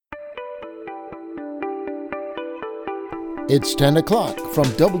It's 10 o'clock from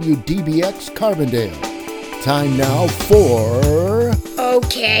WDBX Carbondale. Time now for...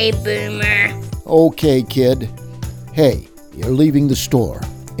 Okay, Boomer. Okay, kid. Hey, you're leaving the store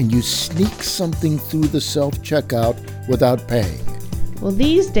and you sneak something through the self-checkout without paying. Well,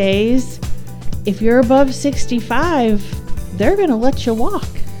 these days, if you're above 65, they're going to let you walk.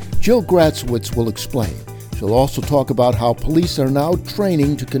 Jill Gratzwitz will explain. She'll also talk about how police are now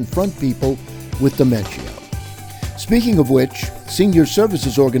training to confront people with dementia. Speaking of which, senior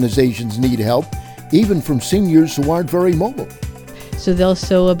services organizations need help, even from seniors who aren't very mobile. So they'll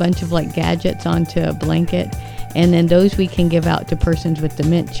sew a bunch of gadgets onto a blanket, and then those we can give out to persons with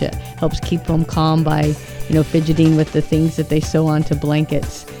dementia. Helps keep them calm by, fidgeting with the things that they sew onto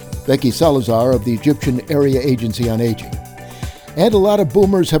blankets. Becky Salazar of the Egyptian Area Agency on Aging. And a lot of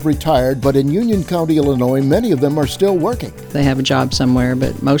boomers have retired, but in Union County, Illinois, many of them are still working. They have a job somewhere,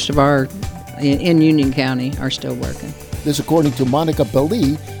 but most of our in Union County are still working. This according to Monica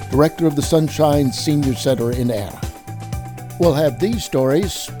Belli, director of the Sunshine Senior Center in Anna. We'll have these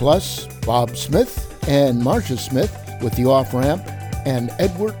stories, plus Bob Smith and Marcia Smith with the off-ramp, and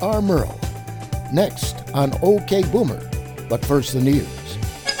Edward R Murrow. Next on OK Boomer, but first the news.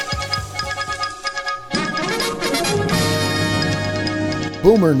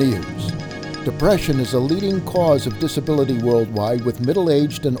 Boomer News. Depression is a leading cause of disability worldwide, with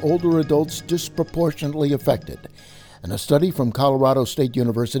middle-aged and older adults disproportionately affected. In a study from Colorado State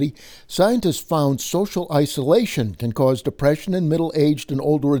University, scientists found social isolation can cause depression in middle-aged and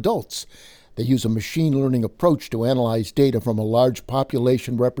older adults. They use a machine learning approach to analyze data from a large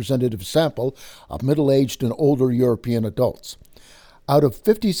population representative sample of middle-aged and older European adults. Out of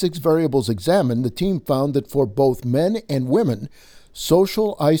 56 variables examined, the team found that for both men and women,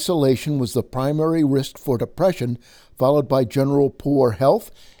 social isolation was the primary risk for depression, followed by general poor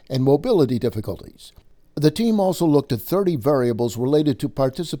health and mobility difficulties. The team also looked at 30 variables related to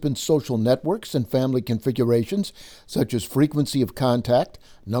participants' social networks and family configurations, such as frequency of contact,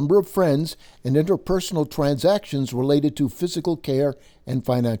 number of friends, and interpersonal transactions related to physical care and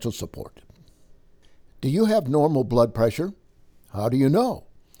financial support. Do you have normal blood pressure? How do you know?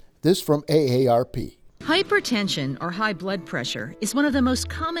 This from AARP. Hypertension, or high blood pressure, is one of the most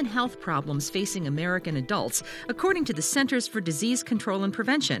common health problems facing American adults, according to the Centers for Disease Control and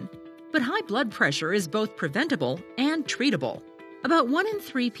Prevention. But high blood pressure is both preventable and treatable. About 1 in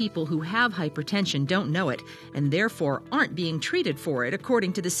 3 people who have hypertension don't know it, and therefore aren't being treated for it,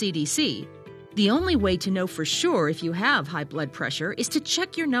 according to the CDC. The only way to know for sure if you have high blood pressure is to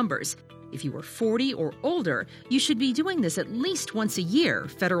check your numbers. If you are 40 or older, you should be doing this at least once a year,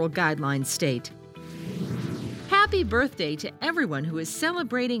 federal guidelines state. Happy birthday to everyone who is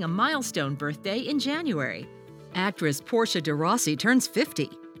celebrating a milestone birthday in January. Actress Portia de Rossi turns 50.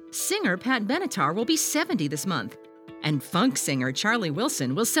 Singer Pat Benatar will be 70 this month. And funk singer Charlie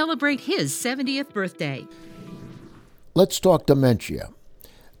Wilson will celebrate his 70th birthday. Let's talk dementia.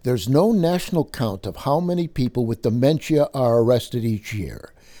 There's no national count of how many people with dementia are arrested each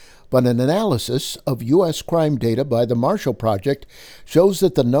year. But an analysis of U.S. crime data by the Marshall Project shows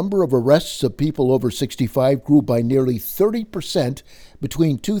that the number of arrests of people over 65 grew by nearly 30%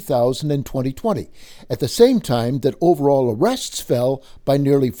 between 2000 and 2020, at the same time that overall arrests fell by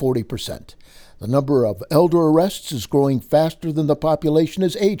nearly 40%. The number of elder arrests is growing faster than the population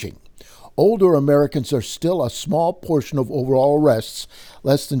is aging. Older Americans are still a small portion of overall arrests,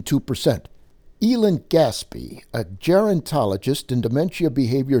 less than 2%. Elin Gaspy, a gerontologist and dementia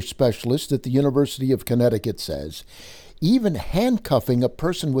behavior specialist at the University of Connecticut, says, even handcuffing a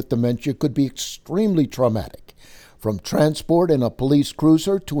person with dementia could be extremely traumatic. From transport in a police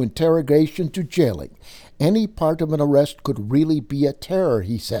cruiser to interrogation to jailing, any part of an arrest could really be a terror,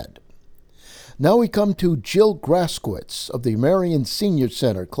 he said. Now we come to Jill Gratzwitz of the Marion Senior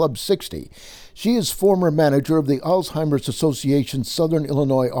Center, Club 60. She is former manager of the Alzheimer's Association's Southern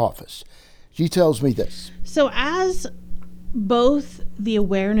Illinois office. She tells me this. So as both the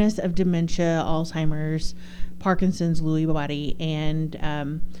awareness of dementia, Alzheimer's, Parkinson's, Lewy body, and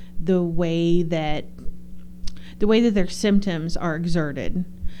the way that their symptoms are exerted,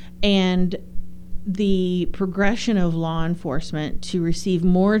 and the progression of law enforcement to receive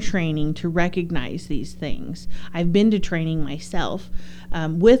more training to recognize these things. I've been to training myself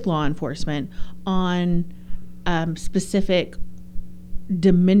with law enforcement on specific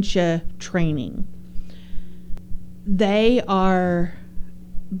dementia training. They are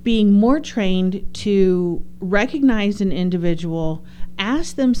being more trained to recognize an individual,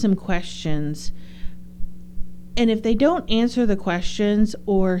 ask them some questions, and if they don't answer the questions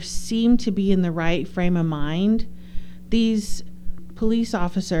or seem to be in the right frame of mind, these police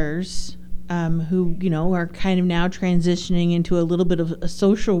officers who, are kind of now transitioning into a little bit of a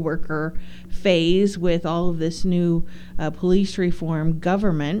social worker phase with all of this new police reform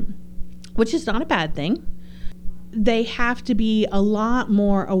government, which is not a bad thing. They have to be a lot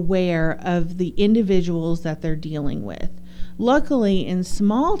more aware of the individuals that they're dealing with. Luckily, in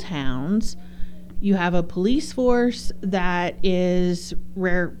small towns, you have a police force that is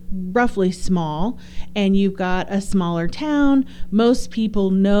roughly small, and you've got a smaller town. Most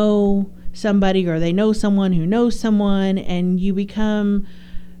people know somebody, or they know someone who knows someone, and you become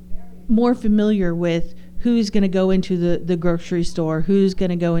more familiar with who's going to go into the grocery store, who's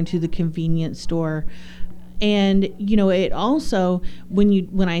going to go into the convenience store. And, it also,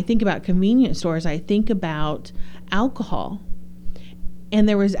 when I think about convenience stores, I think about alcohol. And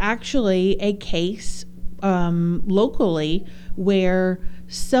there was actually a case locally where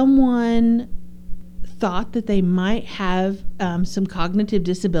someone thought that they might have some cognitive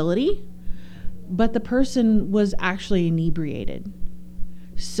disability, but the person was actually inebriated.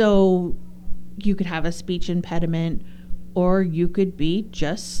 So you could have a speech impediment, or you could be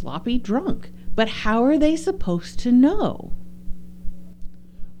just sloppy drunk. But how are they supposed to know?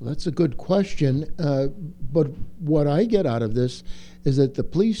 Well, that's a good question. But what I get out of this is that the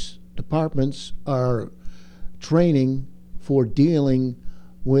police departments are training for dealing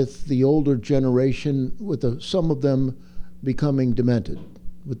with the older generation, with some of them becoming demented,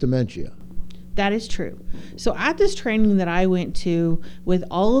 with dementia. That is true. So at this training that I went to with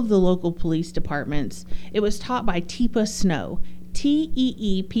all of the local police departments, it was taught by Teepa Snow.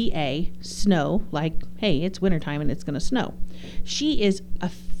 Teepa, Snow, like, hey, it's wintertime and it's going to snow. She is a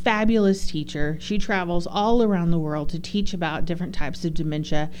fabulous teacher. She travels all around the world to teach about different types of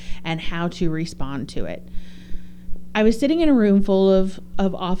dementia and how to respond to it. I was sitting in a room full of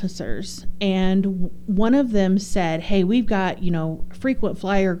officers, and one of them said, hey, we've got, frequent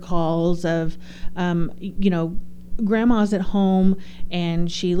flyer calls of, grandma's at home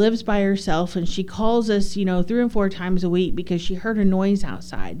and she lives by herself, and she calls us, 3 and 4 times a week because she heard a noise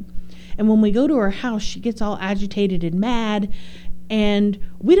outside. And when we go to her house, she gets all agitated and mad, and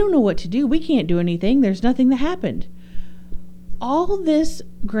we don't know what to do. We can't do anything. There's nothing that happened. All this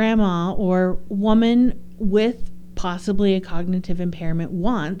grandma or woman with possibly a cognitive impairment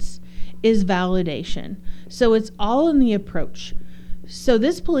wants is validation. So it's all in the approach. So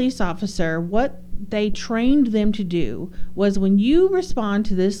this police officer, what they trained them to do was, when you respond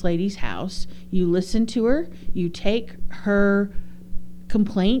to this lady's house, you listen to her, you take her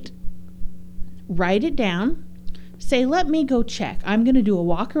complaint, write it down, say, let me go check. I'm going to do a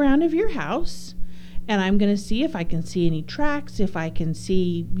walk around of your house, and I'm going to see if I can see any tracks, if I can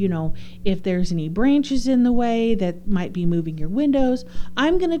see, if there's any branches in the way that might be moving your windows.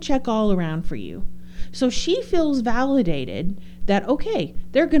 I'm going to check all around for you. So she feels validated that, okay,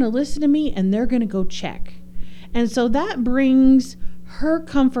 they're going to listen to me and they're going to go check. And so that brings her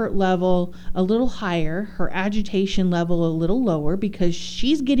comfort level a little higher, her agitation level a little lower, because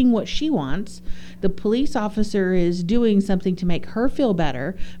she's getting what she wants. The police officer is doing something to make her feel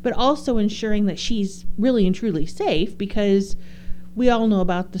better, but also ensuring that she's really and truly safe, because we all know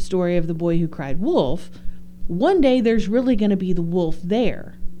about the story of the boy who cried wolf. One day there's really going to be the wolf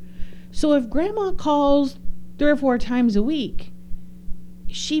there. So if grandma calls 3 or 4 times a week,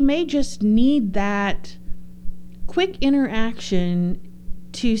 she may just need that quick interaction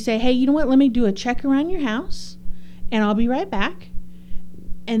to say, hey, you know what, let me do a check around your house and I'll be right back.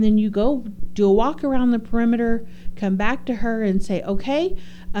 And then you go do a walk around the perimeter, come back to her and say, okay,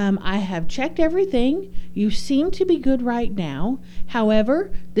 I have checked everything. You seem to be good right now.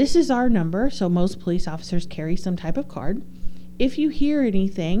 However, this is our number. So most police officers carry some type of card. If you hear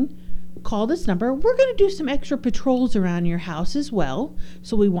anything, call this number. We're going to do some extra patrols around your house as well.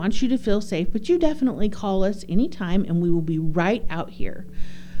 So we want you to feel safe, but you definitely call us anytime and we will be right out here.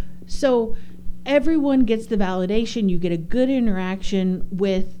 So everyone gets the validation. You get a good interaction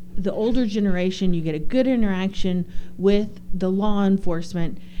with the older generation. You get a good interaction with the law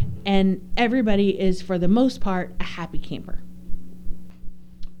enforcement, and everybody is, for the most part, a happy camper.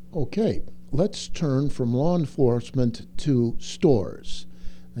 Okay, let's turn from law enforcement to stores.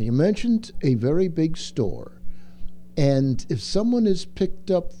 Now, you mentioned a very big store, and if someone is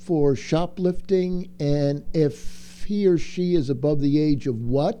picked up for shoplifting, and if he or she is above the age of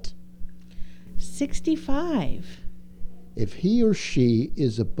what? 65. If he or she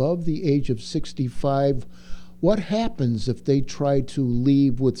is above the age of 65, what happens if they try to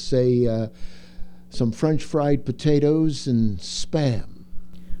leave with, say, some French fried potatoes and Spam?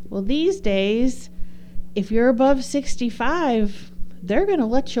 Well, these days, if you're above 65, they're going to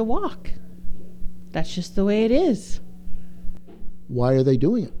let you walk. That's just the way it is. Why are they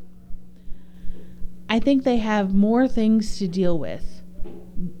doing it? I think they have more things to deal with,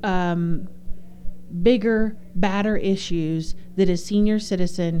 bigger, badder issues that a senior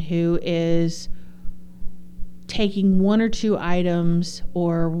citizen who is taking one or two items,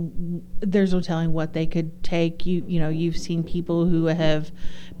 or there's no telling what they could take. You know, you've seen people who have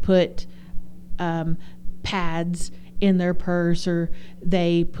put pads in their purse, or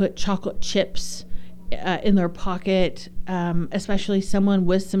they put chocolate chips in their pocket, especially someone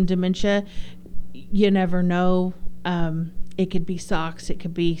with some dementia. You never know. It could be socks, it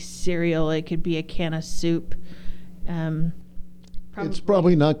could be cereal, it could be a can of soup. It's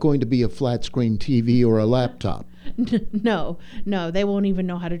probably not going to be a flat screen TV or a laptop. No, they won't even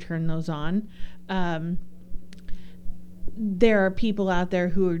know how to turn those on. There are people out there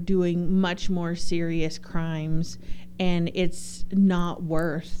who are doing much more serious crimes, and it's not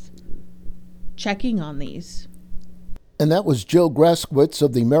worth checking on these. And that was Jill Graskowitz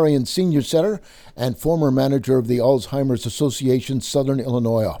of the Marion Senior Center and former manager of the Alzheimer's Association's Southern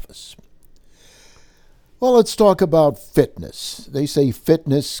Illinois office. Well, let's talk about fitness. They say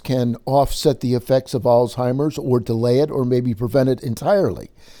fitness can offset the effects of Alzheimer's or delay it or maybe prevent it entirely.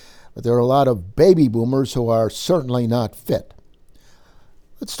 But there are a lot of baby boomers who are certainly not fit.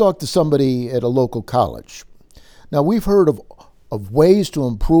 Let's talk to somebody at a local college. Now, we've heard of ways to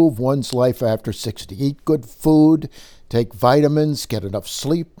improve one's life after 60. Eat good food, take vitamins, get enough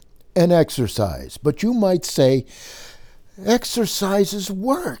sleep, and exercise. But you might say, exercise is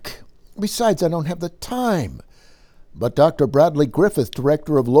work. Besides, I don't have the time. But Dr. Bradley Griffith,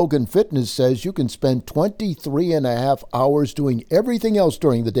 director of Logan Fitness, says you can spend 23 and a half hours doing everything else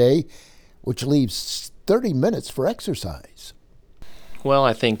during the day, which leaves 30 minutes for exercise. Well,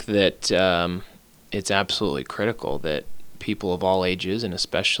 I think that it's absolutely critical that people of all ages, and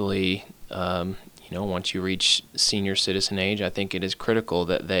especially once you reach senior citizen age, I think it is critical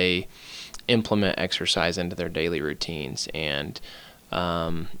that they implement exercise into their daily routines. And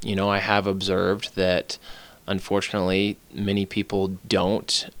I have observed that unfortunately many people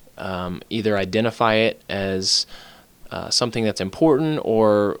don't either identify it as something that's important,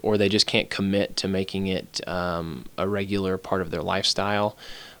 or they just can't commit to making it a regular part of their lifestyle.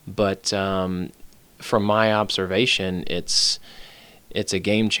 But from my observation, it's a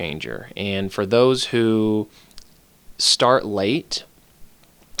game changer. And for those who start late,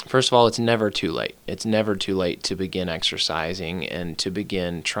 first of all, it's never too late. It's never too late to begin exercising and to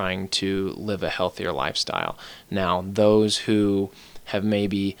begin trying to live a healthier lifestyle. Now, those who have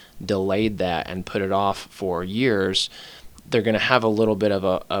maybe delayed that and put it off for years, they're going to have a little bit of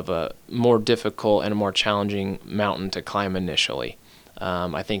a more difficult and a more challenging mountain to climb initially.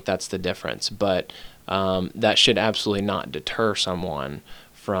 I think that's the difference. But that should absolutely not deter someone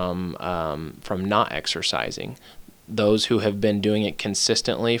from not exercising. Those who have been doing it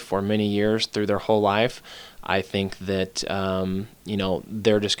consistently for many years through their whole life, I think that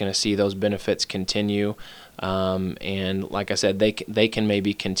they're just going to see those benefits continue. And like I said, they can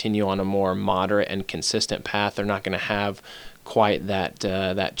maybe continue on a more moderate and consistent path. They're not going to have quite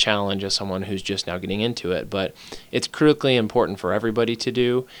that challenge as someone who's just now getting into it. But it's critically important for everybody to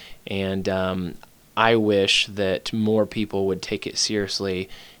do. And I wish that more people would take it seriously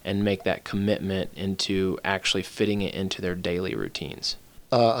and make that commitment into actually fitting it into their daily routines.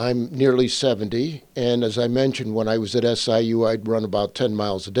 I'm nearly 70, and as I mentioned, when I was at SIU, I'd run about 10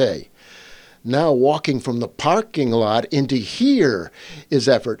 miles a day. Now walking from the parking lot into here is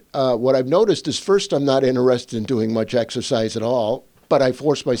effort. What I've noticed is, first, I'm not interested in doing much exercise at all, but I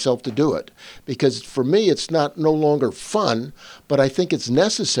force myself to do it. Because for me, it's no longer fun, but I think it's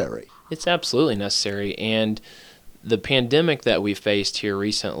necessary. It's absolutely necessary, and the pandemic that we faced here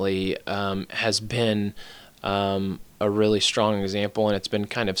recently has been a really strong example, and it's been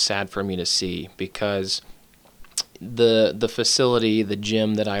kind of sad for me to see, because the facility, the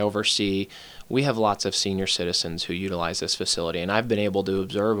gym that I oversee, we have lots of senior citizens who utilize this facility, and I've been able to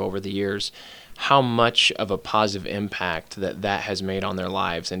observe over the years how much of a positive impact that has made on their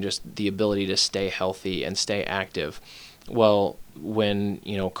lives, and just the ability to stay healthy and stay active. Well, when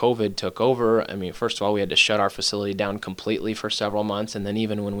COVID took over, I mean, first of all, we had to shut our facility down completely for several months, and then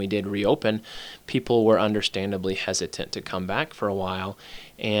even when we did reopen, people were understandably hesitant to come back for a while.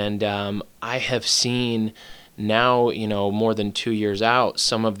 And I have seen now, more than 2 years out,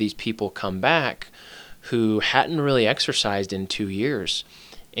 some of these people come back who hadn't really exercised in 2 years,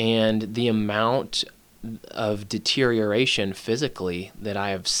 and the amount of deterioration physically that I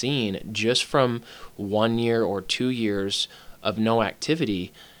have seen just from 1 year or 2 years of no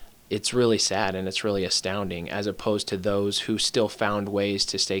activity, it's really sad and it's really astounding, as opposed to those who still found ways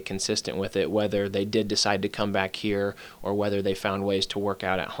to stay consistent with it, whether they did decide to come back here or whether they found ways to work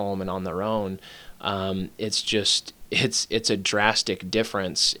out at home and on their own. It's a drastic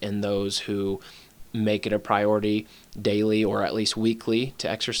difference in those who make it a priority daily or at least weekly to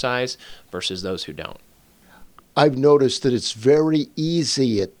exercise versus those who don't. I've noticed that it's very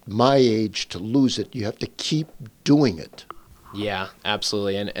easy at my age to lose it. You have to keep doing it. Yeah,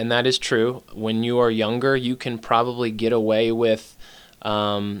 absolutely. And that is true. When you are younger, you can probably get away with,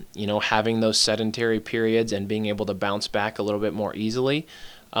 having those sedentary periods and being able to bounce back a little bit more easily.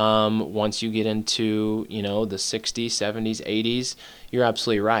 Once you get into, the 60s, 70s, 80s, you're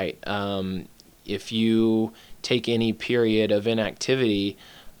absolutely right. If you take any period of inactivity,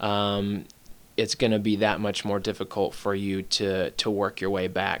 it's going to be that much more difficult for you to work your way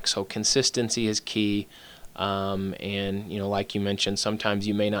back. So consistency is key. And like you mentioned, sometimes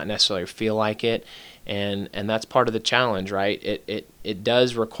you may not necessarily feel like it, and that's part of the challenge, right? It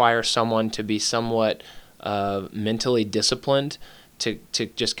does require someone to be somewhat mentally disciplined to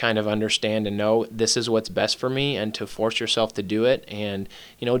just kind of understand and know this is what's best for me, and to force yourself to do it. And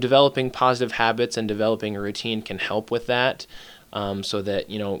developing positive habits and developing a routine can help with that. So that,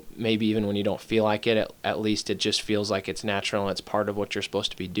 maybe even when you don't feel like it, at least it just feels like it's natural and it's part of what you're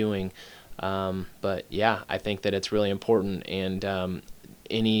supposed to be doing. But yeah, I think that it's really important, and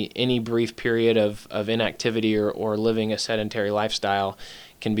any brief period of inactivity or living a sedentary lifestyle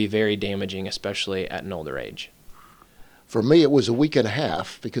can be very damaging, especially at an older age. For me, it was a week and a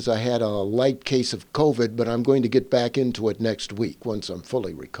half because I had a light case of COVID, but I'm going to get back into it next week once I'm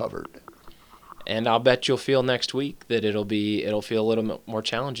fully recovered. And I'll bet you'll feel next week that it'll feel a little bit more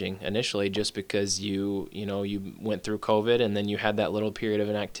challenging initially, just because you went through COVID and then you had that little period of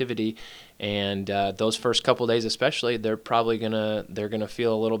inactivity, and those first couple of days especially, they're gonna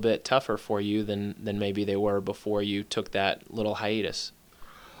feel a little bit tougher for you than maybe they were before you took that little hiatus.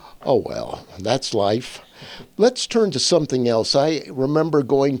 Oh, well, that's life. Let's turn to something else. I remember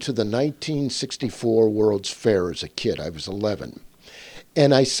going to the 1964 World's Fair as a kid. I was 11.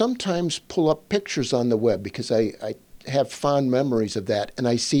 And I sometimes pull up pictures on the web because I have fond memories of that. And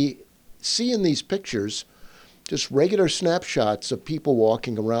I see in these pictures just regular snapshots of people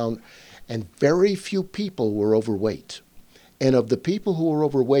walking around, and very few people were overweight. And of the people who were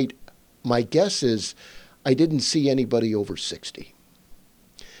overweight, my guess is I didn't see anybody over 60.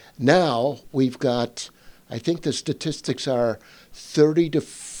 Now we've got, I think the statistics are something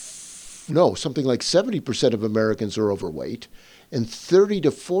like 70% of Americans are overweight, and 30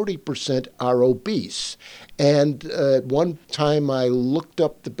 to 40% are obese. And one time I looked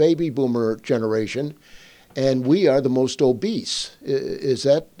up the baby boomer generation, and we are the most obese. Is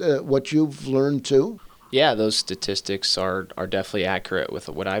that what you've learned too? Yeah, those statistics are definitely accurate with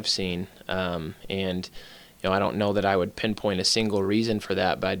what I've seen. And I don't know that I would pinpoint a single reason for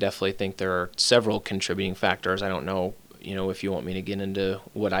that, but I definitely think there are several contributing factors. I don't know, if you want me to get into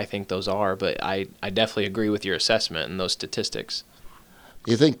what I think those are, but I definitely agree with your assessment and those statistics.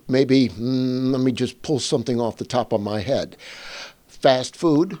 You think maybe, let me just pull something off the top of my head. Fast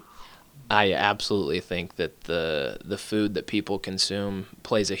food? I absolutely think that the food that people consume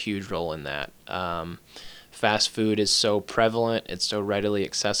plays a huge role in that. Fast food is so prevalent, it's so readily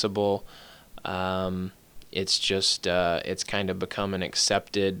accessible. It's just it's kind of become an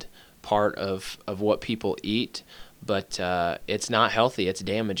accepted part of what people eat, but it's not healthy. It's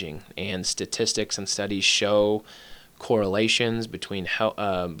damaging, and statistics and studies show correlations between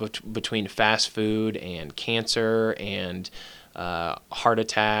fast food and cancer and heart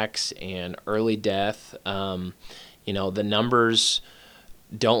attacks and early death. The numbers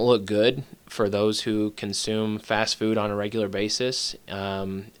don't look good for those who consume fast food on a regular basis,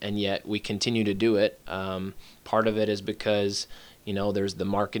 and yet we continue to do it. Part of it is because there's the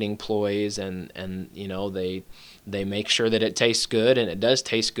marketing ploys, and they make sure that it tastes good, and it does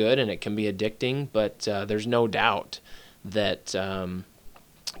taste good, and it can be addicting. But there's no doubt that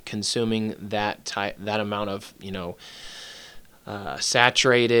consuming that amount of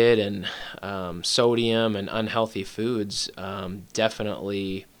saturated and sodium and unhealthy foods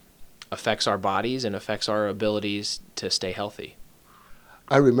definitely affects our bodies and affects our abilities to stay healthy.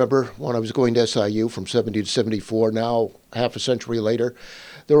 I remember when I was going to SIU from 70 to 74, now half a century later,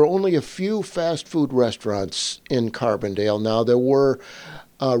 there were only a few fast food restaurants in Carbondale. Now, there were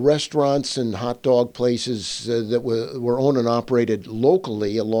restaurants and hot dog places that were owned and operated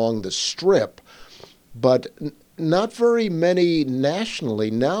locally along the Strip, but not very many nationally.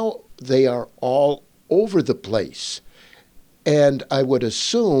 Now they are all over the place. And I would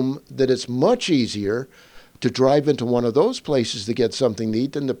assume that it's much easier to drive into one of those places to get something to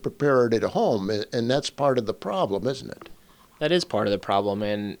eat than to prepare it at home. And that's part of the problem, isn't it? That is part of the problem,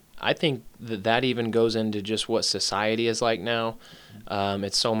 and I think that even goes into just what society is like now.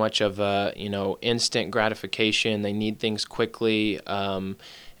 It's so much of instant gratification. They need things quickly,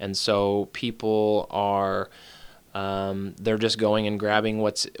 and so people are they're just going and grabbing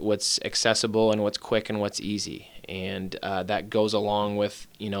what's accessible and what's quick and what's easy, and that goes along with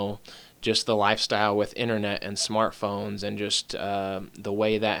just the lifestyle with internet and smartphones and just the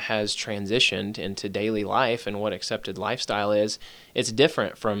way that has transitioned into daily life and what accepted lifestyle is. It's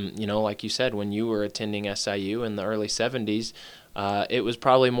different from, like you said, when you were attending SIU in the early 70s. It was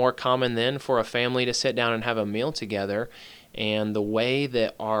probably more common then for a family to sit down and have a meal together. And the way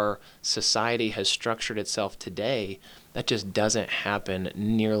that our society has structured itself today, that just doesn't happen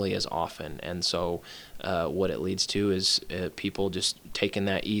nearly as often. And so what it leads to is people just taking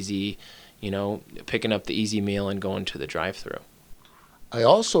that easy, picking up the easy meal and going to the drive-thru. I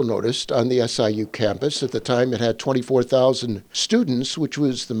also noticed on the SIU campus, at the time it had 24,000 students, which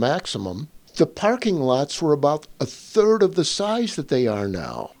was the maximum, the parking lots were about a third of the size that they are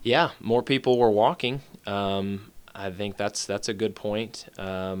now. Yeah, more people were walking. I think that's a good point.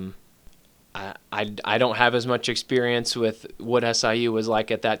 I don't have as much experience with what SIU was like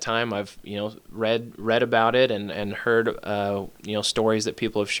at that time. I've read about it and heard stories that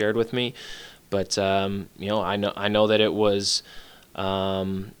people have shared with me, but I know that it was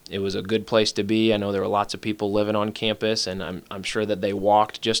a good place to be. I know there were lots of people living on campus, and I'm sure that they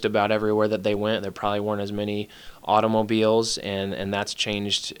walked just about everywhere that they went. There probably weren't as many automobiles, and that's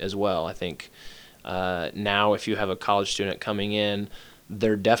changed as well. I think now if you have a college student coming in,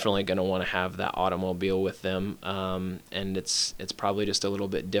 they're definitely going to want to have that automobile with them, and it's probably just a little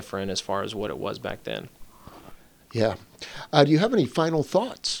bit different as far as what it was back then. Yeah. Do you have any final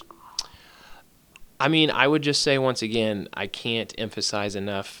thoughts? I mean, I would just say once again, I can't emphasize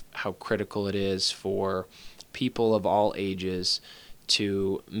enough how critical it is for people of all ages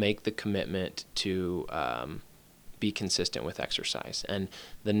to make the commitment to be consistent with exercise. And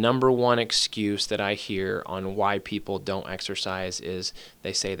the number one excuse that I hear on why people don't exercise is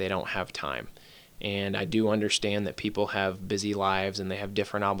they say they don't have time. And I do understand that people have busy lives and they have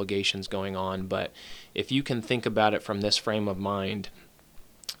different obligations going on, but if you can think about it from this frame of mind,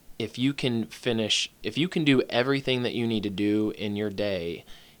 if you can do everything that you need to do in your day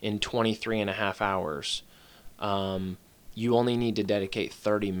in 23 and a half hours, you only need to dedicate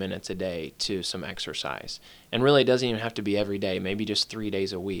 30 minutes a day to some exercise. And really, it doesn't even have to be every day, maybe just 3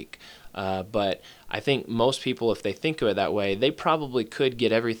 days a week. But I think most people, if they think of it that way, they probably could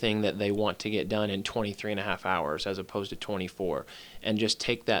get everything that they want to get done in 23 and a half hours as opposed to 24, and just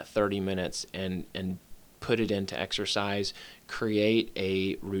take that 30 minutes and put it into exercise, create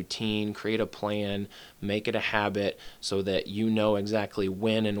a routine, create a plan, make it a habit so that you know exactly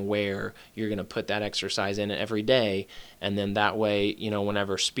when and where you're going to put that exercise in every day. And then that way,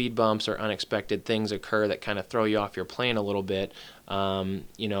 whenever speed bumps or unexpected things occur that kind of throw you off your plan a little bit,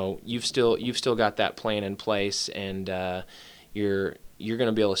 you've still got that plan in place, and you're going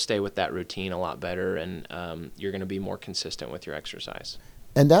to be able to stay with that routine a lot better, and you're going to be more consistent with your exercise.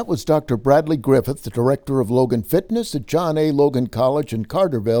 And that was Dr. Bradley Griffith, the director of Logan Fitness at John A. Logan College in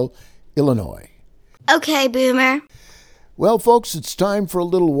Carterville, Illinois. Okay, Boomer. Well, folks, it's time for a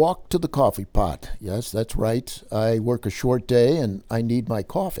little walk to the coffee pot. Yes, that's right. I work a short day and I need my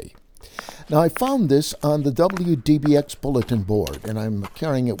coffee. Now, I found this on the WDBX bulletin board, and I'm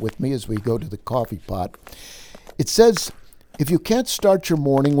carrying it with me as we go to the coffee pot. It says, if you can't start your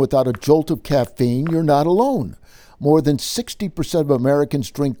morning without a jolt of caffeine, you're not alone. More than 60% of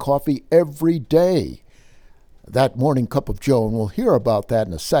Americans drink coffee every day. That morning cup of joe, and we'll hear about that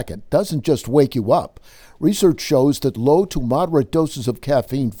in a second, doesn't just wake you up. Research shows that low to moderate doses of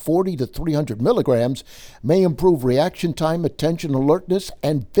caffeine, 40 to 300 milligrams, may improve reaction time, attention, alertness,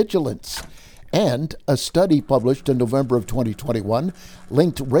 and vigilance. And a study published in November of 2021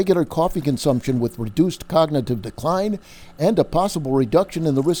 linked regular coffee consumption with reduced cognitive decline and a possible reduction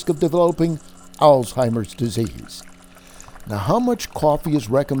in the risk of developing Alzheimer's disease. Now, how much coffee is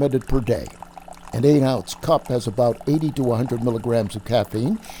recommended per day? An 8-ounce cup has about 80 to 100 milligrams of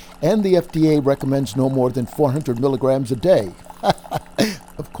caffeine, and the FDA recommends no more than 400 milligrams a day.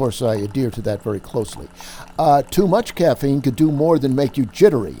 Of course, I adhere to that very closely. Too much caffeine could do more than make you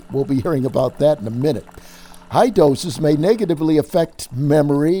jittery. We'll be hearing about that in a minute. High doses may negatively affect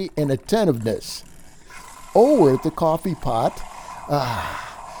memory and attentiveness. Oh, we're at the coffee pot,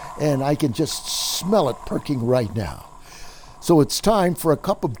 and I can just smell it perking right now. So it's time for a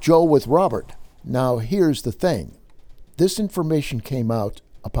cup of joe with Robert. Now, here's the thing. This information came out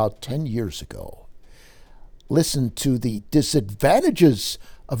about 10 years ago. listen to the disadvantages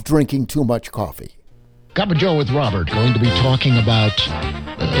of drinking too much coffee. Cup of Joe with Robert, going to be talking about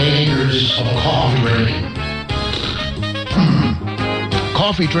the dangers of coffee drinking.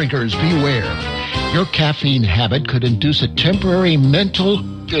 Coffee drinkers, beware. Your caffeine habit could induce a temporary mental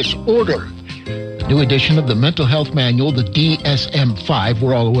disorder. The new edition of the Mental Health Manual, the DSM-5,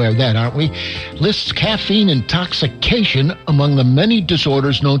 we're all aware of that, aren't we, lists caffeine intoxication among the many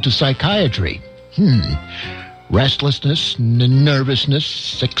disorders known to psychiatry. Restlessness,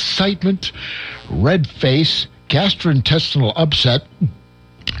 nervousness, excitement, red face, gastrointestinal upset.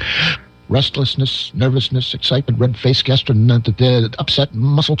 Restlessness, nervousness, excitement, red face, gastrointestinal upset,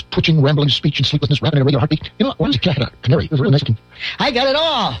 muscles twitching, rambling speech, and sleeplessness, rapid and irregular heartbeat. You know what? Why was a cat a canary? It was really nice. I got it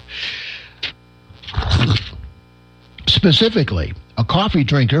all. Specifically, a coffee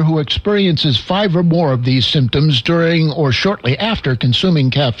drinker who experiences 5 or more of these symptoms during or shortly after consuming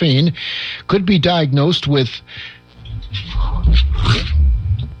caffeine could be diagnosed with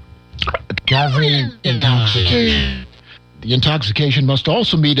caffeine intoxication. The intoxication must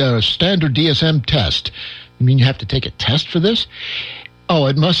also meet a standard DSM test. You mean you have to take a test for this? Oh,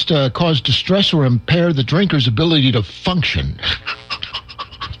 it must cause distress or impair the drinker's ability to function.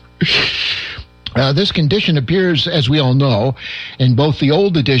 This condition appears, as we all know, in both the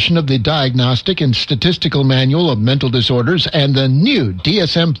old edition of the Diagnostic and Statistical Manual of Mental Disorders and the new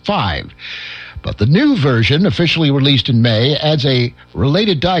DSM-5. But the new version, officially released in May, adds a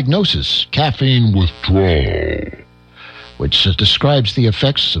related diagnosis, caffeine withdrawal, which describes the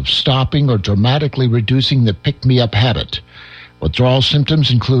effects of stopping or dramatically reducing the pick-me-up habit. Withdrawal symptoms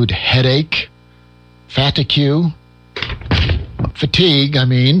include headache, fatigue,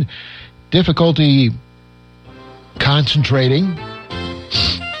 difficulty concentrating,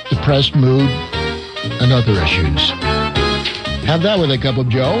 depressed mood, and other issues. Have that with a cup of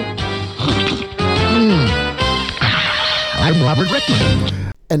Joe. I'm Robert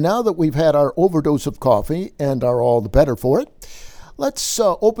Rickman. And now that we've had our overdose of coffee and are all the better for it, let's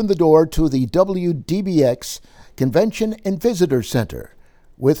open the door to the WDBX Convention and Visitor Center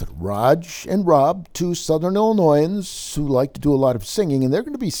with Raj and Rob, 2 Southern Illinoisans who like to do a lot of singing, and they're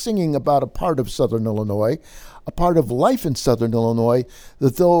going to be singing about a part of Southern Illinois, a part of life in Southern Illinois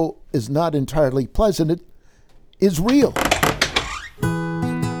that, though is not entirely pleasant, it is real.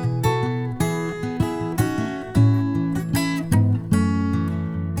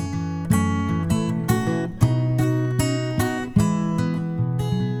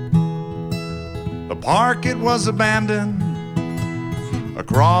 The park, it was abandoned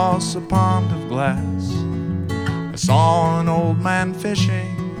across a pond of glass. I saw an old man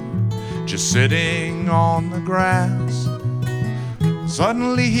fishing, just sitting on the grass.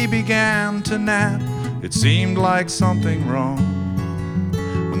 Suddenly he began to nap. It seemed like something wrong.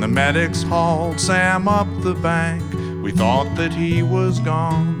 When the medics hauled Sam up the bank, we thought that he was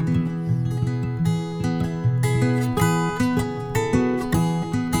gone.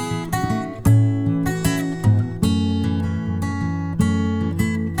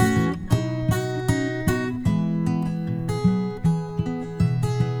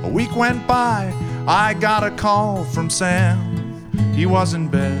 A week went by, I got a call from Sam. He was in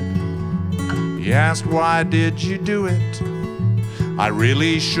bed. He asked, "Why did you do it? I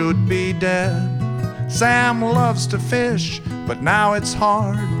really should be dead." Sam loves to fish, but now it's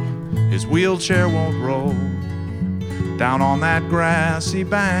hard. His wheelchair won't roll down on that grassy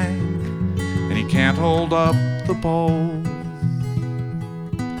bank, and he can't hold up the pole.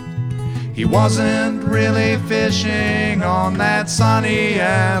 He wasn't really fishing on that sunny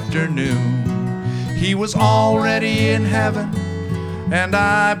afternoon. He was already in heaven, and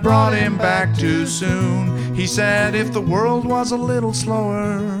I brought him back too soon. He said if the world was a little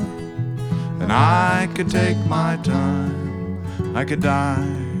slower, then I could take my time. I could die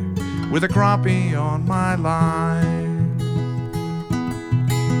with a crappie on my line.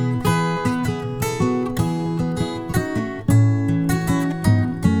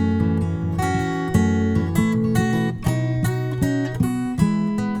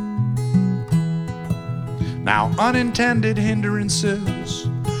 Now, unintended hindrances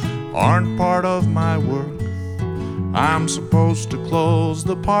aren't part of my work. I'm supposed to close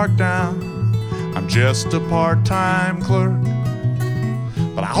the park down. I'm just a part-time clerk.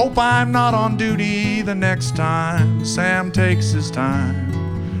 But I hope I'm not on duty the next time Sam takes his time,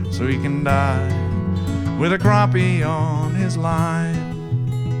 so he can die with a crappie on his line.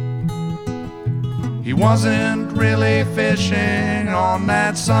 He wasn't really fishing on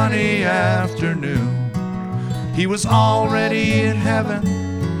that sunny afternoon. He was already in heaven,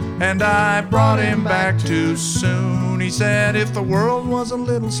 and I brought him back too soon. He said if the world was a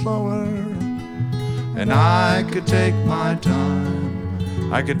little slower, and I could take my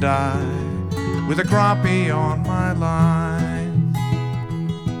time. I could die with a crappie on my line.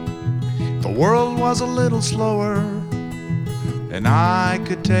 The world was a little slower, and I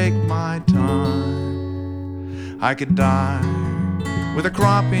could take my time. I could die with a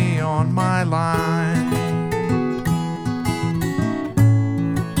crappie on my line.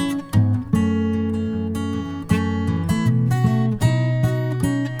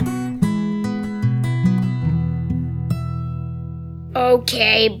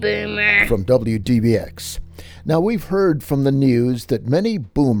 Okay, Boomer. From WDBX. Now, we've heard from the news that many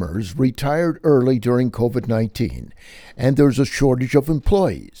boomers retired early during COVID-19, and there's a shortage of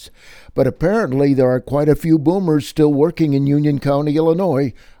employees. But apparently there are quite a few boomers still working in Union County,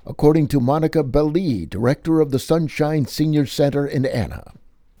 Illinois, according to Monica Belli, director of the Sunshine Senior Center in Anna.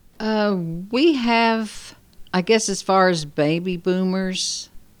 We have, I guess as far as baby boomers,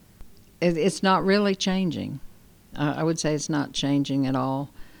 it's not really changing. I would say it's not changing at all.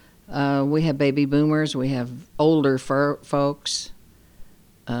 We have baby boomers, we have older folks.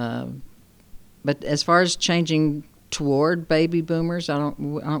 But as far as changing toward baby boomers, I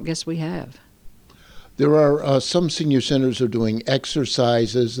don't guess we have. There are some senior centers are doing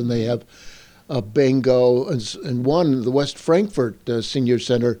exercises, and they have a bingo. And one, the West Frankfort Senior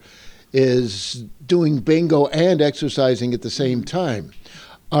Center, is doing bingo and exercising at the same time.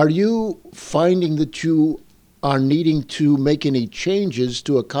 Are you finding that you are needing to make any changes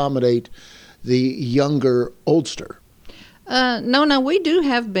to accommodate the younger oldster? No, we do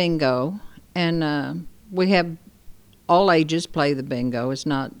have bingo, and we have all ages play the bingo. It's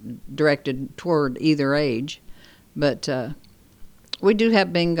not directed toward either age, but we do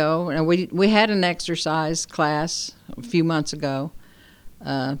have bingo, and we had an exercise class a few months ago,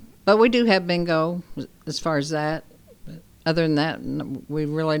 but we do have bingo as far as that. Other than that, we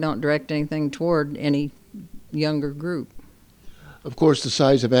really don't direct anything toward any younger group. Of course, the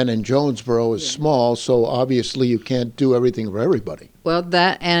size of Anna and Jonesboro is small, so obviously you can't do everything for everybody. Well,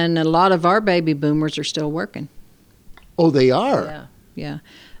 that, and a lot of our baby boomers are still working. Oh, they are? Yeah.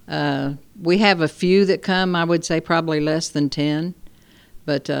 We have a few that come, I would say probably less than 10,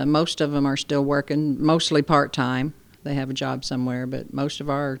 but most of them are still working, mostly part-time. They have a job somewhere, but most of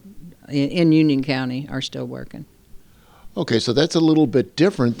our, in Union County, are still working. Okay, so that's a little bit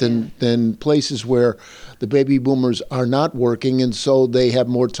different than places where the baby boomers are not working, and so they have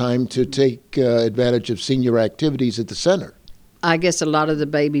more time to take advantage of senior activities at the center. I guess a lot of the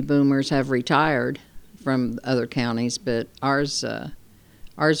baby boomers have retired from other counties, but a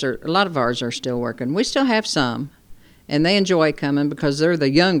lot of ours are still working. We still have some, and they enjoy coming because they're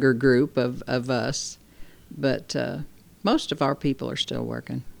the younger group of us, but most of our people are still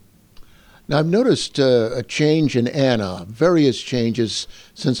working. Now, I've noticed a change in Anna, various changes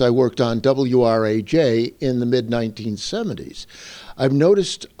since I worked on WRAJ in the mid-1970s. I've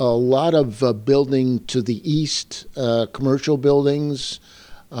noticed a lot of building to the east, commercial buildings.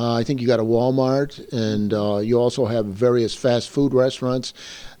 I think you got a Walmart, and you also have various fast food restaurants.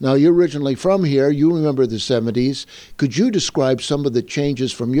 Now, you're originally from here. You remember the 70s. Could you describe some of the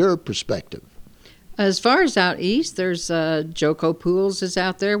changes from your perspective? As far as out east, there's Joko Pools is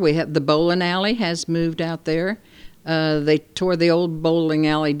out there. We have the bowling alley has moved out there. They tore the old bowling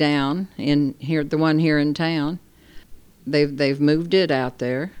alley down in here, the one here in town. They've moved it out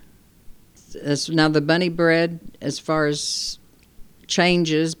there. Now the Bunny Bread, as far as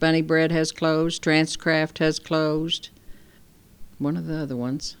changes, Bunny Bread has closed. Transcraft has closed. One of the other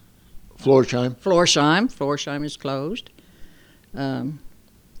ones. Florsheim. Florsheim is closed.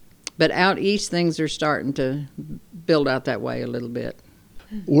 But out east, things are starting to build out that way a little bit.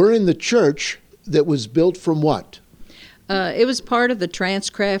 We're in the church that was built from what? It was part of the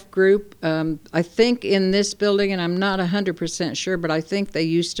Transcraft group. I think in this building, and I'm not 100% sure, but I think they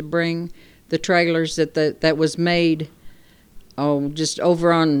used to bring the trailers that was made just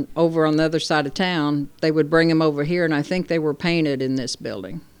over on the other side of town. They would bring them over here, and I think they were painted in this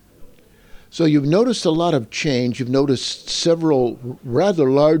building. So you've noticed a lot of change. You've noticed several rather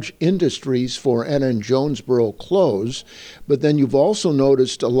large industries for Anna and Jonesboro close, but then you've also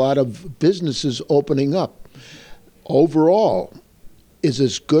noticed a lot of businesses opening up. Overall, is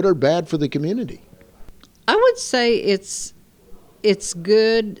this good or bad for the community? I would say it's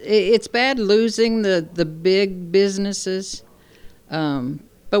good. It's bad losing the big businesses,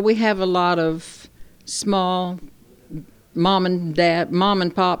 but we have a lot of small mom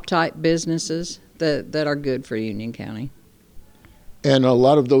and pop type businesses that are good for Union County. And a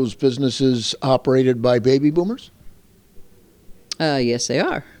lot of those businesses operated by baby boomers? Yes, they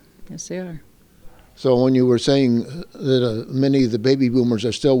are. Yes, they are. So when you were saying that many of the baby boomers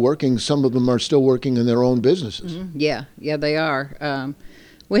are still working, some of them are still working in their own businesses. Mm-hmm. Yeah, they are.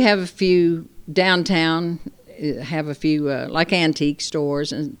 We have a few downtown, have a few like antique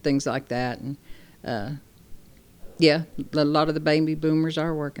stores and things like that. And yeah, a lot of the baby boomers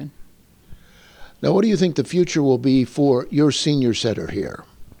are working. Now, what do you think the future will be for your senior center here?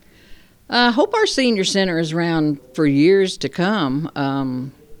 I hope our senior center is around for years to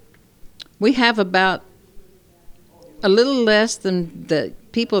come. We have about a little less than the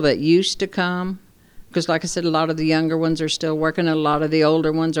people that used to come, because like I said, a lot of the younger ones are still working, and a lot of the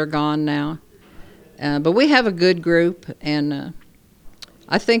older ones are gone now. But we have a good group, and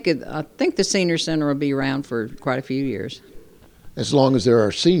I think the senior center will be around for quite a few years. As long as there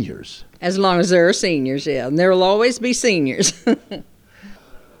are seniors. As long as there are seniors, yeah, and there will always be seniors.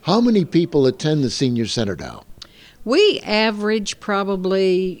 How many people attend the senior center now? We average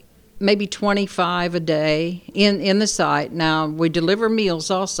probably maybe 25 a day in the site. Now, we deliver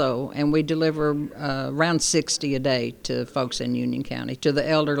meals also, and we deliver around 60 a day to folks in Union County, to the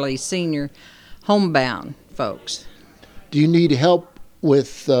elderly, senior, homebound folks. Do you need help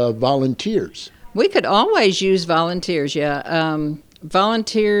with volunteers? We could always use volunteers, yeah.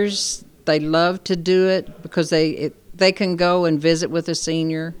 Volunteers, they love to do it because they can go and visit with a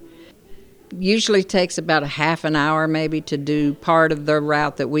senior. Usually takes about a half an hour maybe to do part of the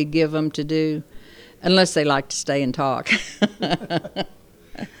route that we give them to do, unless they like to stay and talk.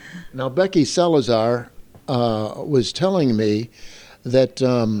 Now, Becky Salazar was telling me that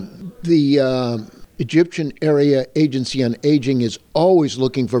the Egyptian Area Agency on Aging is always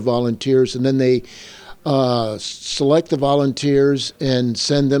looking for volunteers, and then they select the volunteers and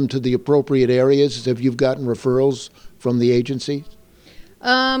send them to the appropriate areas. Have you gotten referrals from the agency?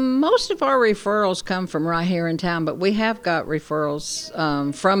 Most of our referrals come from right here in town, but we have got referrals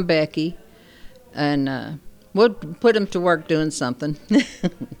from Becky, and we'll put them to work doing something.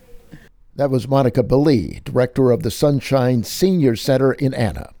 That was Monica Belli, director of the Sunshine Senior Center in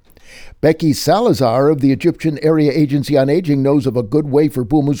Anna. Becky Salazar of the Egyptian Area Agency on Aging knows of a good way for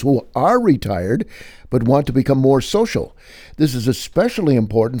boomers who are retired but want to become more social. This is especially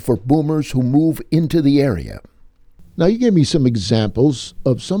important for boomers who move into the area. Now, you gave me some examples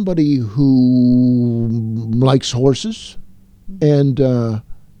of somebody who likes horses, and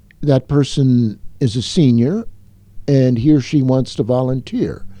that person is a senior, and he or she wants to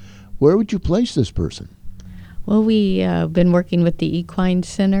volunteer. Where would you place this person? Well, we've been working with the Equine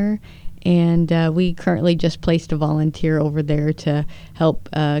Center, and we currently just placed a volunteer over there to help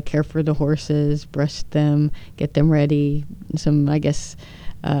care for the horses, brush them, get them ready.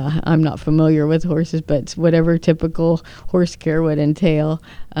 I'm not familiar with horses, but whatever typical horse care would entail.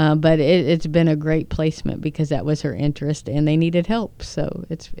 But it's been a great placement because that was her interest, and they needed help. So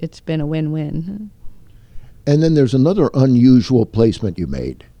it's been a win-win. And then there's another unusual placement you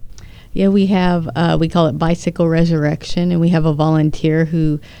made. Yeah, we have, we call it Bicycle Resurrection, and we have a volunteer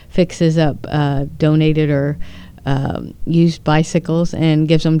who fixes up donated or used bicycles and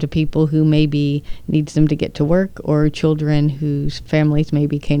gives them to people who maybe needs them to get to work, or children whose families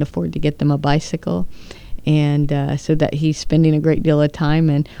maybe can't afford to get them a bicycle. And so that he's spending a great deal of time,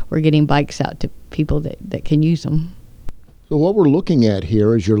 and we're getting bikes out to people that can use them. So what we're looking at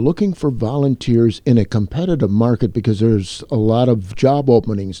here is you're looking for volunteers in a competitive market because there's a lot of job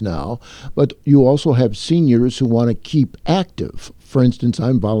openings now, but you also have seniors who want to keep active. For instance,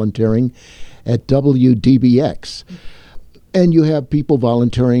 I'm volunteering at WDBX, and you have people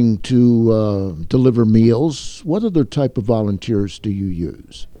volunteering to deliver meals. What other type of volunteers do you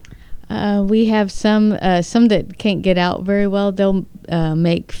use? We have some that can't get out very well. They'll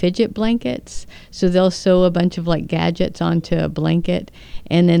make fidget blankets. So they'll sew a bunch of like gadgets onto a blanket,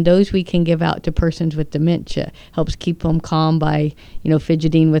 and then those we can give out to persons with dementia. Helps keep them calm by,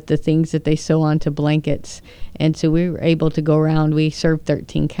 fidgeting with the things that they sew onto blankets. And so we were able to go around. We serve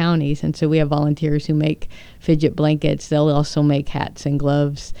 13 counties, and so we have volunteers who make fidget blankets. They'll also make hats and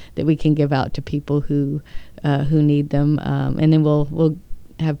gloves that we can give out to people who need them. And then we'll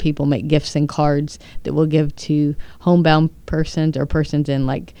have people make gifts and cards that we'll give to homebound persons or persons in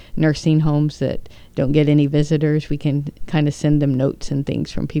like nursing homes that don't get any visitors. We can kind of send them notes and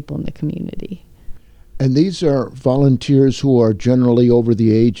things from people in the community. And these are volunteers who are generally over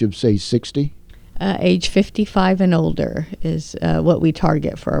the age of, say, 60? Age 55 and older is what we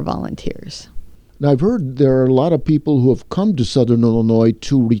target for our volunteers. Now, I've heard there are a lot of people who have come to Southern Illinois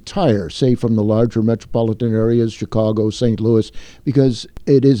to retire, say from the larger metropolitan areas, Chicago, St. Louis, because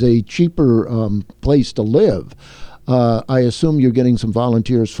it is a cheaper place to live. I assume you're getting some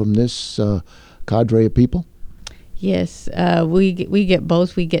volunteers from this cadre of people? Yes, we get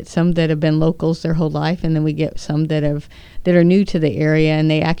both. We get some that have been locals their whole life, and then we get some that are new to the area, and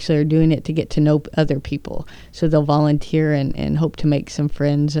they actually are doing it to get to know other people. So they'll volunteer and hope to make some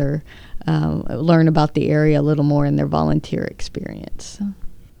friends or learn about the area a little more in their volunteer experience.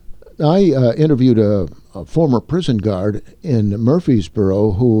 I interviewed a former prison guard in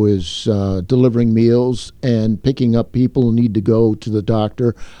Murfreesboro who is delivering meals and picking up people who need to go to the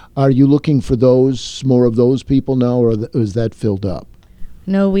doctor. Are you looking for more of those people now, or is that filled up?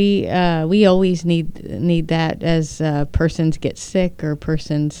 No, we always need that as persons get sick or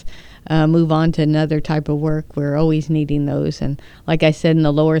persons move on to another type of work. We're always needing those. And like I said, in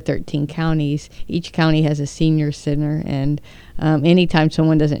the lower 13 counties, each county has a senior center, and anytime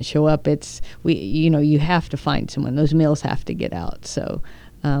someone doesn't show up, you have to find someone. Those meals have to get out. So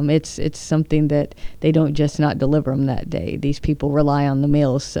it's something that they don't just not deliver them that day. These people rely on the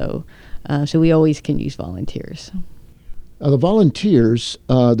meals, so we always can use volunteers. The volunteers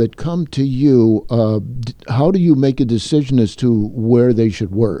that come to you, how do you make a decision as to where they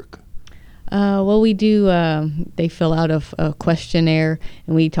should work? Well, we do. They fill out a questionnaire,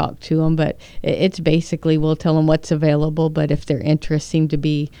 and we talk to them. But it's basically we'll tell them what's available. But if their interests seem to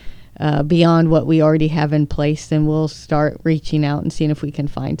be beyond what we already have in place, then we'll start reaching out and seeing if we can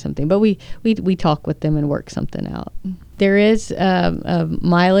find something. But we talk with them and work something out. There is a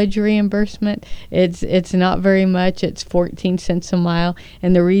mileage reimbursement. It's not very much. It's 14 cents a mile.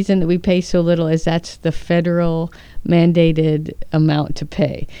 And the reason that we pay so little is that's the federal mandated amount to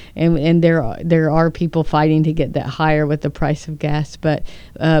pay. And there are people fighting to get that higher with the price of gas, but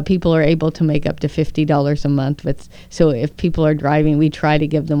people are able to make up to $50 a month. So if people are driving, we try to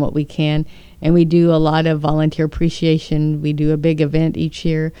give them what we can. And we do a lot of volunteer appreciation. We do a big event each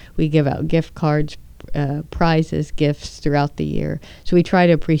year. We give out gift cards, prizes, gifts throughout the year. So we try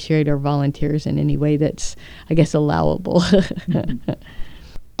to appreciate our volunteers in any way that's, I guess, allowable.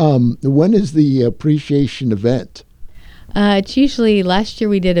 When is the appreciation event? It's usually, last year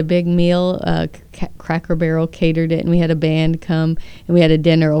we did a big meal, Cracker Barrel catered it, and we had a band come, and we had a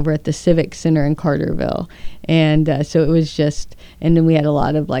dinner over at the Civic Center in Carterville. And so it was and then we had a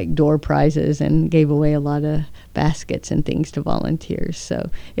lot of door prizes and gave away a lot of baskets and things to volunteers. So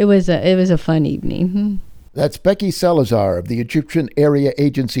it was a fun evening. That's Becky Salazar of the Egyptian Area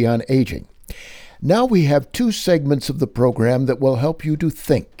Agency on Aging. Now we have two segments of the program that will help you to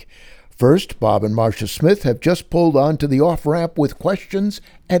think. First, Bob and Marcia Smith have just pulled onto the off-ramp with questions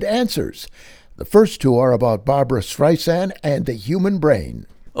and answers. The first two are about Barbra Streisand and the human brain.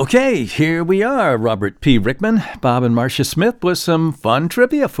 Okay, here we are, Robert P. Rickman, Bob and Marcia Smith, with some fun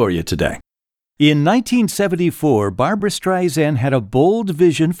trivia for you today. In 1974, Barbra Streisand had a bold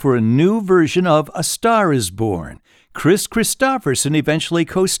vision for a new version of A Star is Born. Chris Christopherson eventually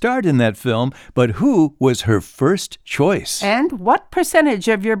co-starred in that film, but who was her first choice? And what percentage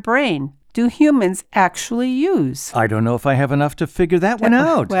of your brain do humans actually use? I don't know if I have enough to figure that one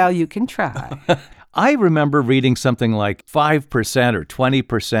out. Well, you can try. I remember reading something like 5% or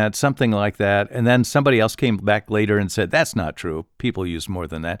 20%, something like that, and then somebody else came back later and said, that's not true. People use more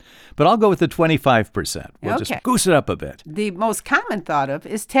than that. But I'll go with the 25%. We'll just goose it up a bit. The most common thought of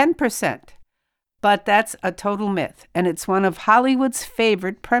is 10%. But that's a total myth, and it's one of Hollywood's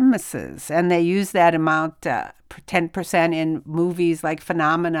favorite premises, and they use that amount, 10% in movies like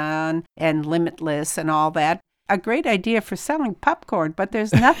Phenomenon and Limitless and all that. A great idea for selling popcorn, but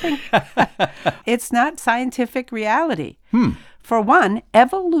there's nothing, it's not scientific reality. For one,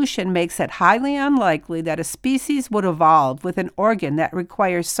 evolution makes it highly unlikely that a species would evolve with an organ that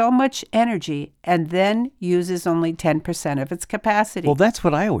requires so much energy and then uses only 10% of its capacity. Well, that's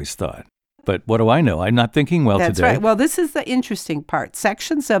what I always thought. But what do I know? I'm not thinking well That's today. That's right. Well, this is the interesting part.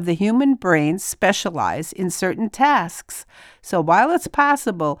 Sections of the human brain specialize in certain tasks. So while it's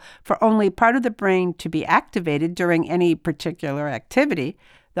possible for only part of the brain to be activated during any particular activity,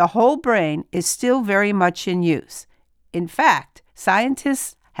 the whole brain is still very much in use. In fact,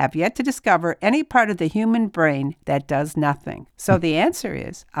 scientists have yet to discover any part of the human brain that does nothing. So the answer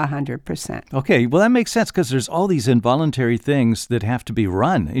is 100%. Okay, well, that makes sense because there's all these involuntary things that have to be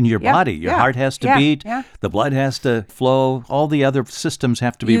run in your body. Your heart has to beat, the blood has to flow, all the other systems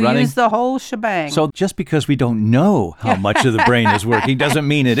have to be running. You use the whole shebang. So just because we don't know how much of the brain is working doesn't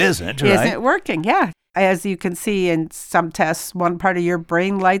mean it isn't, right? Isn't working, yeah. As you can see in some tests, one part of your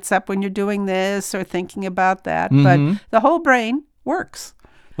brain lights up when you're doing this or thinking about that, but the whole brain works.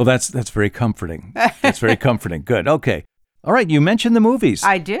 Well, that's very comforting. That's very comforting. Good. Okay. All right. You mentioned the movies.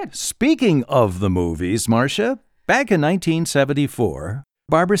 I did. Speaking of the movies, Marcia, back in 1974,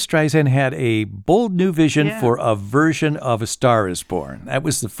 Barbra Streisand had a bold new vision for a version of A Star is Born. That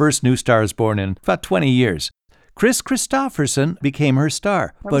was the first new Star is Born in about 20 years. Chris Christopherson became her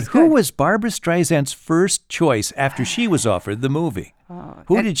star. But who was Barbra Streisand's first choice after she was offered the movie?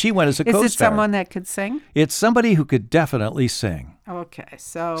 Who did she want as a co-star? Is it someone that could sing? It's somebody who could definitely sing. Okay,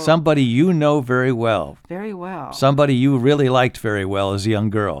 so... Somebody you know very well. Very well. Somebody you really liked very well as a young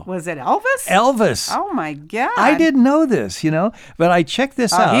girl. Was it Elvis? Elvis. Oh, my God. I didn't know this, but I checked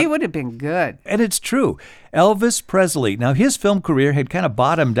this out. He would have been good. And it's true. Elvis Presley. Now, his film career had kind of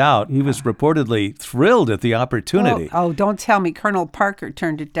bottomed out. He was reportedly thrilled at the opportunity. Oh, don't tell me Colonel Parker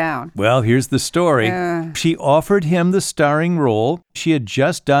turned it down. Well, here's the story. She offered him the starring role. She had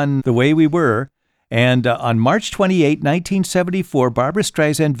just done The Way We Were. And on March 28, 1974, Barbra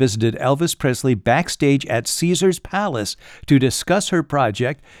Streisand visited Elvis Presley backstage at Caesar's Palace to discuss her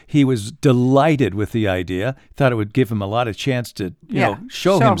project. He was delighted with the idea, thought it would give him a lot of chance to,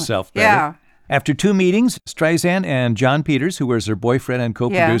 show himself better. Yeah. After 2 meetings, Streisand and John Peters, who was her boyfriend and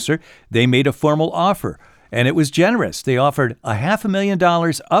co-producer, they made a formal offer. And it was generous. They offered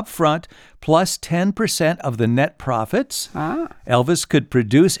 $500,000 up front plus 10% of the net profits. Elvis could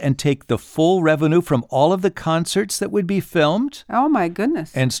produce and take the full revenue from all of the concerts that would be filmed. Oh, my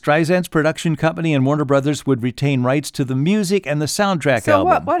goodness. And Streisand's production company and Warner Brothers would retain rights to the music and the soundtrack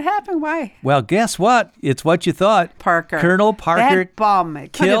album. So what happened? Why? Well, guess what? It's what you thought. Parker. Colonel Parker that bum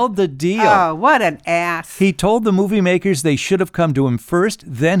killed the deal. Oh, what an ass. He told the movie makers they should have come to him first.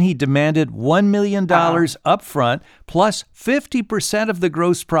 Then he demanded $1 million up front plus 50% of the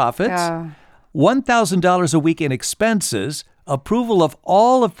gross profits, $1,000 a week in expenses, approval of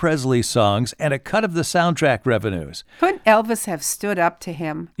all of Presley's songs, and a cut of the soundtrack revenues. Couldn't Elvis have stood up to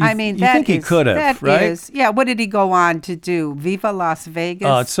him? You think he could have, right? What did he go on to do? Viva Las Vegas?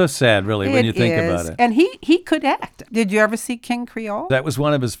 Oh, it's so sad, really, when you think about it. And he could act. Did you ever see King Creole? That was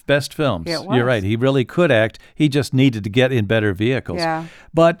one of his best films. It was. You're right. He really could act. He just needed to get in better vehicles. Yeah.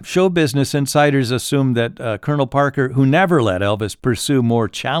 But show business insiders assume that Colonel Parker, who never let Elvis pursue more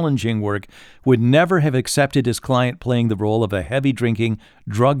challenging work, would never have accepted his client playing the role of a heavy-drinking,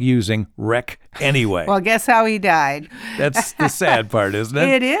 drug-using wreck anyway. Well, guess how he died. That's the sad part, isn't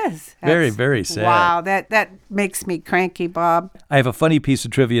it? It is. Very, very sad. Wow, that makes me cranky, Bob. I have a funny piece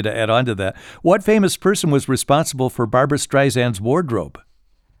of trivia to add on to that. What famous person was responsible for Barbra Streisand's wardrobe?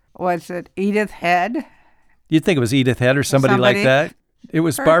 Was it Edith Head? You'd think it was Edith Head or somebody like that. It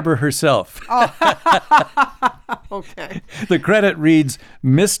was Barbara herself. Oh, okay. The credit reads,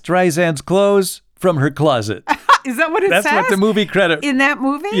 Miss Streisand's clothes from her closet. Is that what it says? That's what the movie credit. In that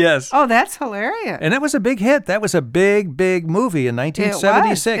movie? Yes. Oh, that's hilarious. And that was a big hit. That was a big, big movie in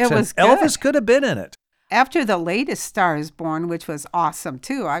 1976. It was and Elvis could have been in it. After the latest Star is Born, which was awesome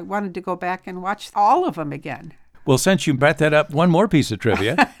too, I wanted to go back and watch all of them again. Well, since you brought that up, one more piece of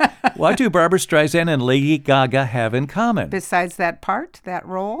trivia. What do Barbra Streisand and Lady Gaga have in common? Besides that part, that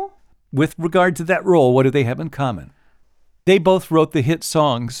role? With regard to that role, what do they have in common? They both wrote the hit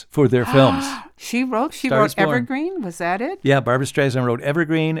songs for their films. She wrote Evergreen? Was that it? Yeah, Barbra Streisand wrote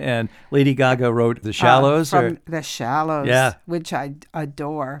Evergreen, and Lady Gaga wrote The Shallows. The Shallows, which I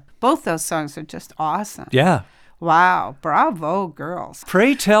adore. Both those songs are just awesome. Yeah. Wow. Bravo, girls.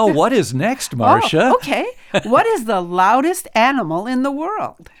 Pray tell, what is next, Marcia? Oh, okay. What is the loudest animal in the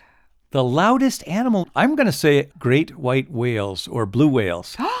world? The loudest animal? I'm going to say great white whales or blue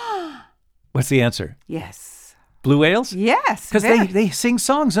whales. What's the answer? Yes. Blue whales? Yes. Because they sing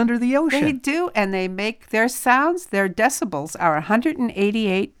songs under the ocean. They do, and they make their sounds, their decibels are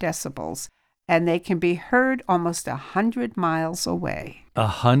 188 decibels, and they can be heard almost 100 miles away.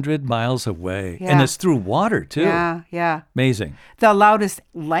 100 miles away. Yeah. And it's through water, too. Yeah. Amazing. The loudest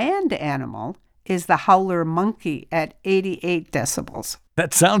land animal is the howler monkey at 88 decibels.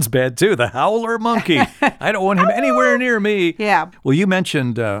 That sounds bad, too. The howler monkey. I don't want him anywhere near me. Yeah. Well, you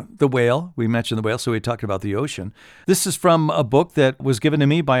mentioned the whale. We mentioned the whale, so we talked about the ocean. This is from a book that was given to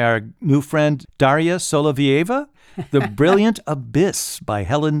me by our new friend, Daria Solovieva, The Brilliant Abyss by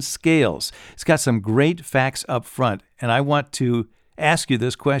Helen Scales. It's got some great facts up front, and I want to ask you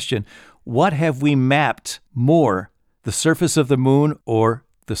this question. What have we mapped more, the surface of the moon or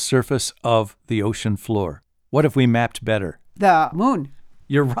the surface of the ocean floor? What have we mapped better? The moon.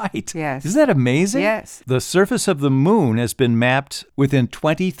 You're right. Yes. Isn't that amazing? Yes. The surface of the moon has been mapped within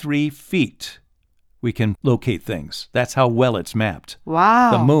 23 feet. We can locate things. That's how well it's mapped.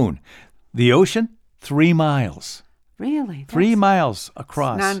 Wow. The moon. The ocean, 3 miles. Really? 3 miles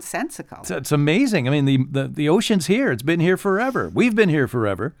across. It's nonsensical. It's amazing. I mean, the ocean's here. It's been here forever. We've been here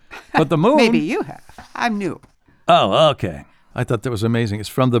forever. But the moon... Maybe you have. I'm new. Oh, okay. I thought that was amazing. It's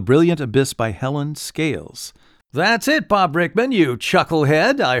from The Brilliant Abyss by Helen Scales. That's it, Bob Rickman, you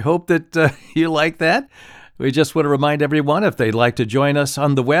chucklehead. I hope that you like that. We just want to remind everyone, if they'd like to join us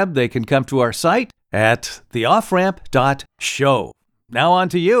on the web, they can come to our site, at theofframp.show. Now on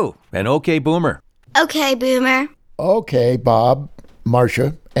to you, and OK Boomer. Okay, Boomer. Okay, Bob,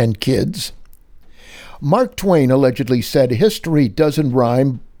 Marcia, and kids. Mark Twain allegedly said history doesn't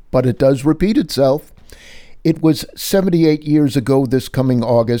rhyme, but it does repeat itself. It was 78 years ago this coming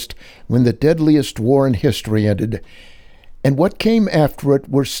August when the deadliest war in history ended, and what came after it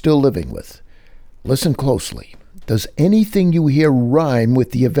we're still living with. Listen closely. Does anything you hear rhyme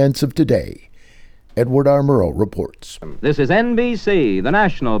with the events of today? Edward R Murrow reports. This is NBC, the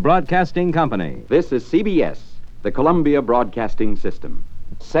national broadcasting company. This is CBS, the Columbia Broadcasting System.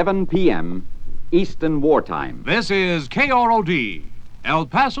 7 p.m. Eastern Wartime. This is KROD, El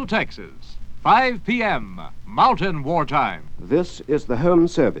Paso, Texas. 5 p.m. Mountain Wartime. This is the Home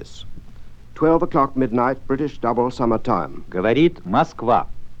Service. 12 o'clock midnight British double summer time. Говорит Москва.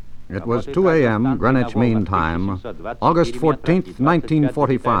 It was 2 a.m. Greenwich Mean Time, August 14th,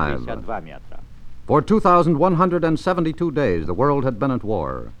 1945. For 2,172 days, the world had been at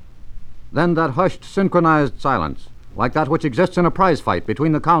war. Then that hushed, synchronized silence, like that which exists in a prize fight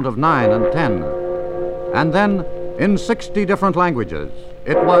between the count of 9 and 10. And then, in 60 different languages,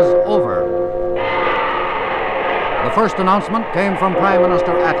 it was over. The first announcement came from Prime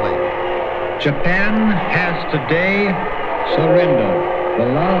Minister Attlee. Japan has today surrendered. The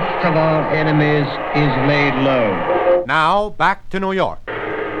last of our enemies is laid low. Now, back to New York.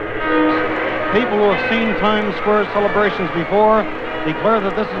 People who have seen Times Square celebrations before declare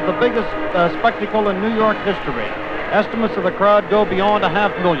that this is the biggest spectacle in New York history. Estimates of the crowd go beyond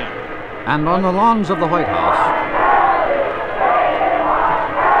 500,000. And on the lawns of the White House,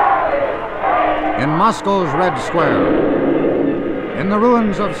 in Moscow's Red Square, in the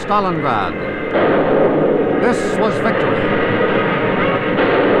ruins of Stalingrad, this was victory.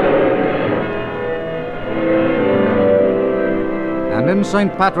 And in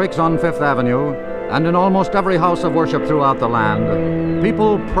St. Patrick's on Fifth Avenue, and in almost every house of worship throughout the land,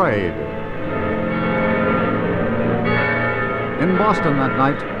 people prayed. In Boston that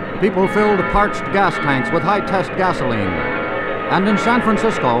night, people filled parched gas tanks with high-test gasoline. And in San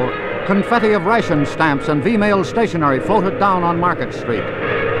Francisco, confetti of ration stamps and V-mail stationery floated down on Market Street.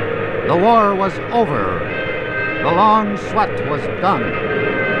 The war was over. The long sweat was done.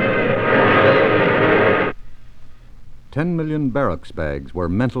 10 million barracks bags were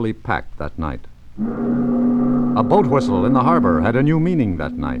mentally packed that night. A boat whistle in the harbor had a new meaning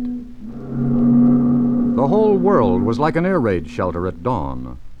that night. The whole world was like an air raid shelter at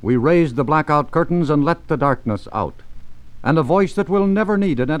dawn. We raised the blackout curtains and let the darkness out. And a voice that will never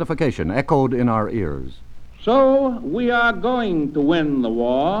need identification echoed in our ears. So we are going to win the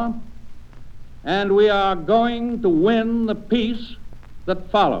war, and we are going to win the peace that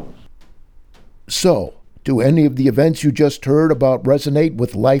follows. So, do any of the events you just heard about resonate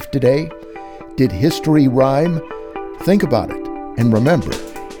with life today? Did history rhyme? Think about it, and remember,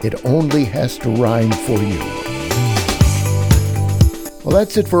 it only has to rhyme for you. Well,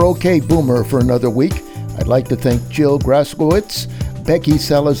 that's it for OK Boomer for another week. I'd like to thank Jill Graskowitz, Becky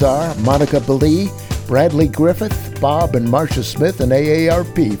Salazar, Monica Belli, Bradley Griffith, Bob and Marcia Smith, and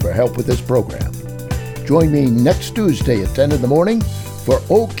AARP for help with this program. Join me next Tuesday at 10 in the morning for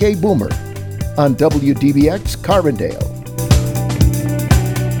OK Boomer on WDBX Carbondale.